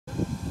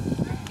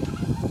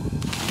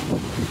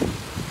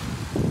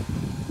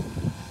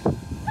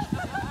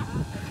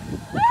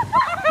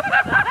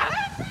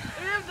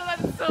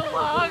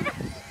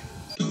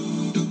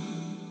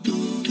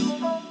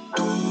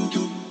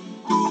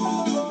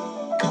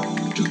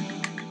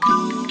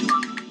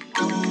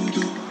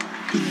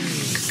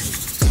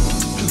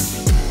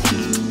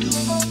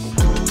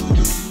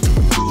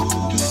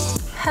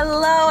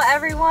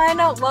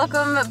everyone,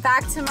 welcome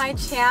back to my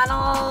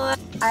channel.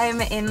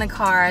 I'm in the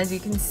car as you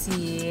can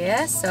see,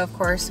 so of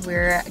course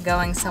we're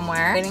going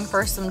somewhere. Waiting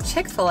for some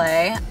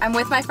Chick-fil-A. I'm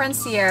with my friend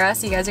Sierra,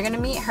 so you guys are gonna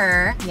meet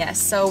her.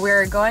 Yes, so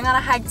we're going on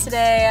a hike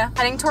today,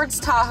 heading towards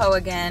Tahoe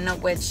again,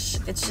 which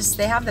it's just,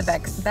 they have the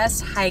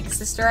best hikes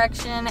this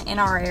direction in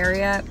our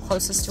area,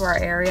 closest to our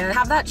area. I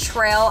have that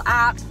trail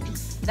app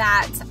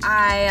that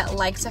I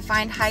like to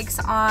find hikes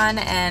on,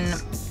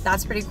 and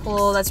that's pretty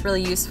cool. That's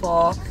really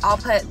useful. I'll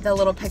put the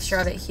little picture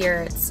of it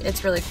here.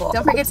 It's really cool.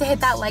 Don't forget to hit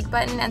that like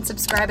button and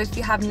subscribe if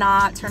you have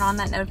not. Turn on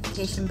that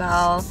notification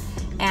bell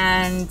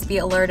and be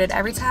alerted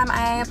every time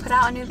I put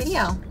out a new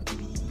video.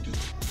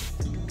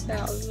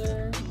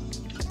 Bowser.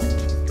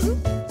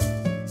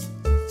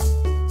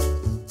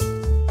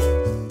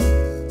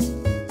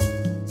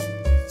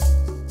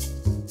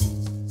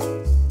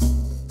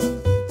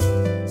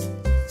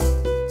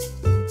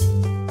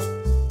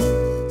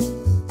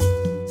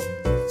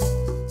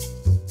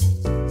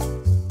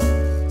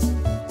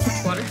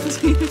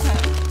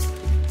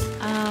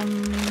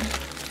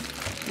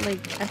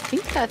 Like, I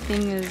think that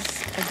thing is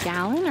a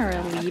gallon or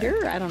a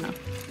liter. I don't know.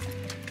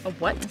 A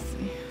what? Let's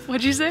see.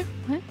 What'd you say?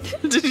 What?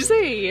 Did you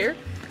say a year?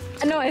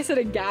 No, I said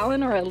a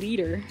gallon or a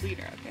liter.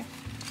 Liter, okay.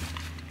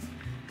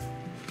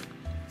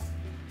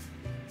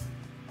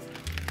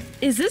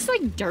 Is this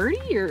like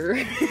dirty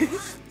or?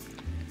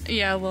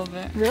 Yeah, a little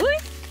bit. Really?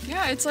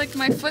 Yeah, it's like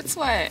my foot's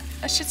wet.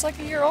 That shit's like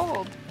a year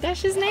old.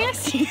 That's just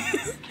nasty.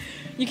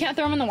 You can't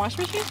throw them in the wash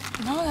machine?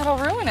 No, that'll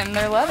ruin them.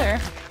 They're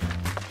leather.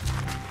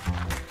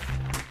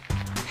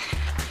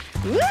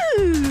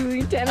 Woo!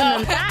 You're telling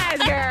them thighs,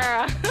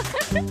 girl.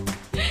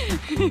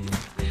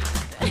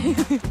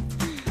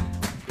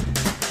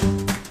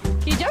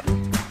 Can you jump?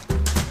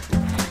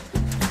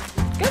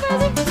 Go,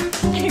 Bowser.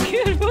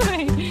 Good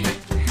boy.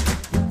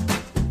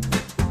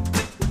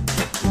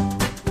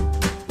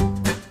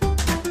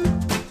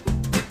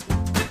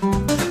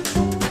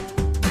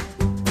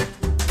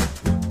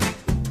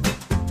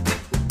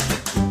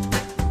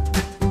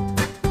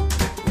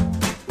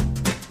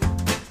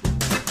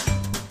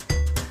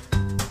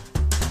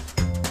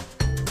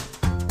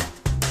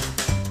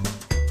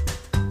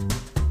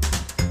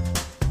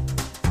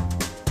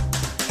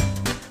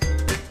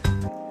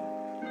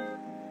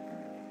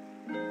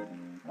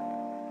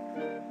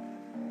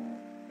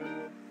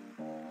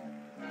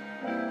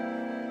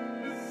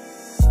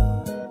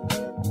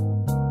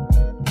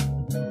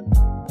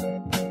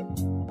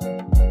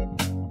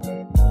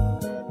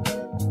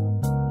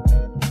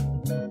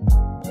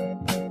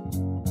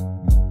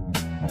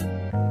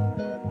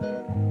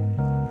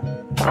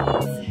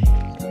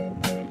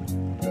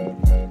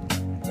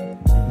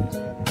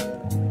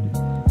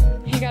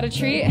 He got a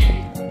treat.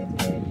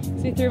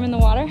 So he threw him in the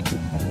water.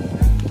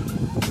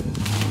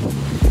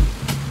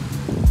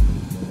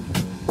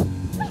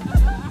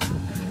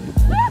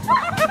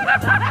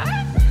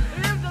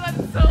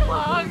 That's so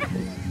long.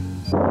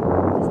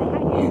 Say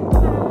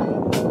hi.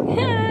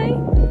 Hi.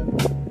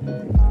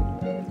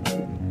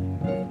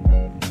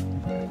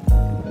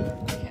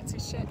 I can't see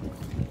shit.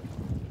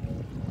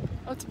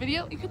 Oh, it's a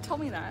video? You could tell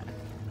me that.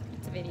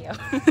 It's a video.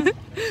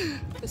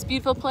 This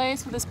beautiful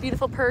place with this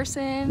beautiful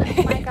person.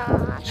 Oh my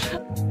gosh.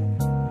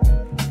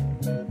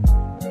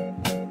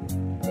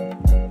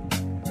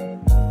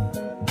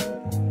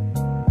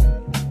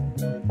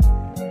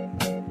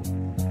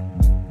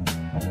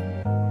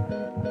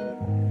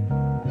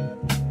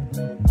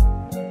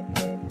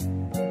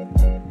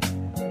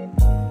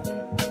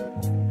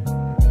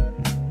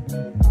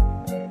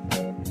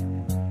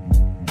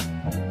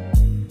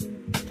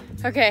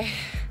 Okay,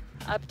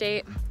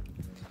 update.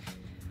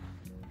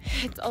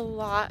 It's a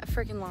lot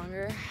freaking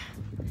longer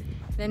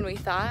than we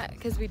thought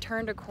because we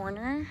turned a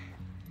corner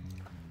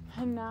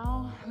and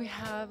now we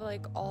have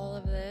like all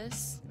of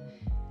this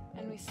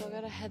and we still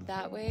gotta head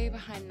that way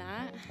behind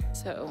that.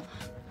 So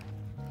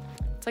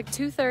it's like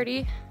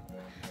 2:30.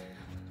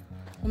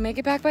 We'll make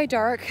it back by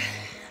dark.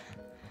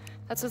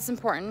 That's what's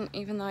important,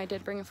 even though I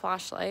did bring a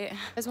flashlight.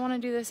 I just wanna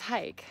do this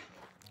hike.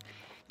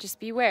 Just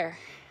beware.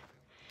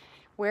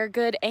 Wear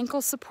good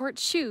ankle support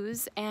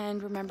shoes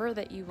and remember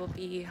that you will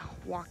be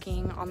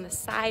walking on the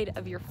side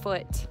of your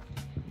foot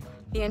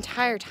the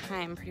entire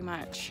time, pretty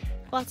much.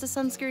 Lots of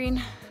sunscreen,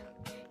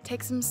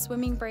 take some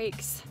swimming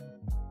breaks.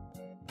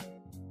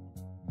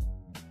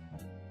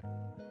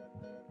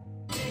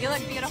 You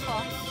look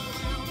beautiful.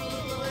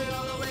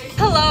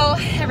 Hello,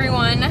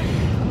 everyone.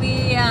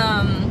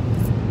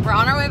 We're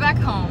on our way back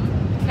home.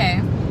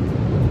 Okay,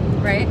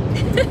 right?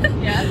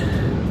 Yeah.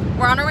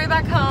 We're on our way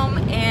back home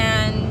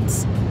and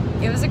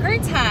it was a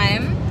great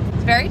time.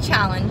 It's very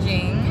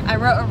challenging. I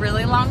wrote a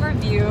really long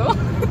review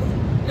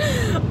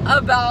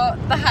about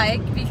the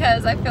hike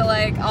because I feel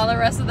like all the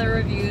rest of the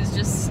reviews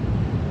just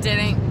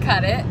didn't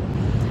cut it.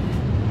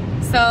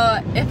 So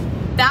if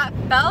that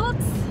felt,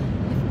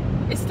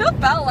 it still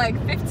felt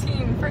like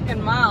 15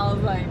 freaking miles,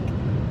 like,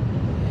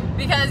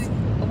 because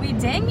we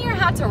dang near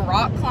had to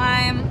rock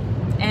climb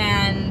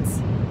and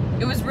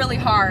it was really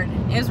hard.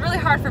 It was really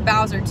hard for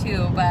Bowser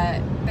too,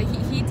 but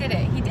he did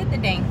it. He did the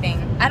dang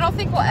thing. I don't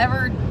think we'll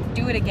ever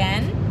do it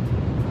again,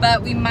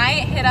 But we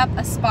might hit up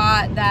a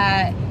spot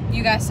that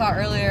you guys saw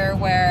earlier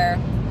where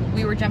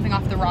we were jumping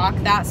off the rock.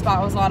 That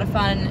spot was a lot of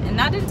fun, and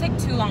that didn't take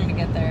too long to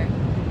get there.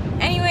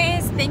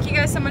 Anyways, thank you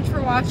guys so much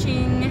for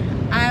watching.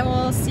 I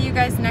will see you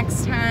guys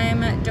next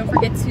time. Don't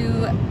forget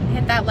to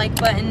hit that like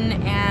button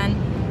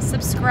and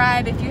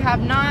subscribe if you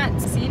have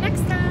not. See you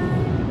next time.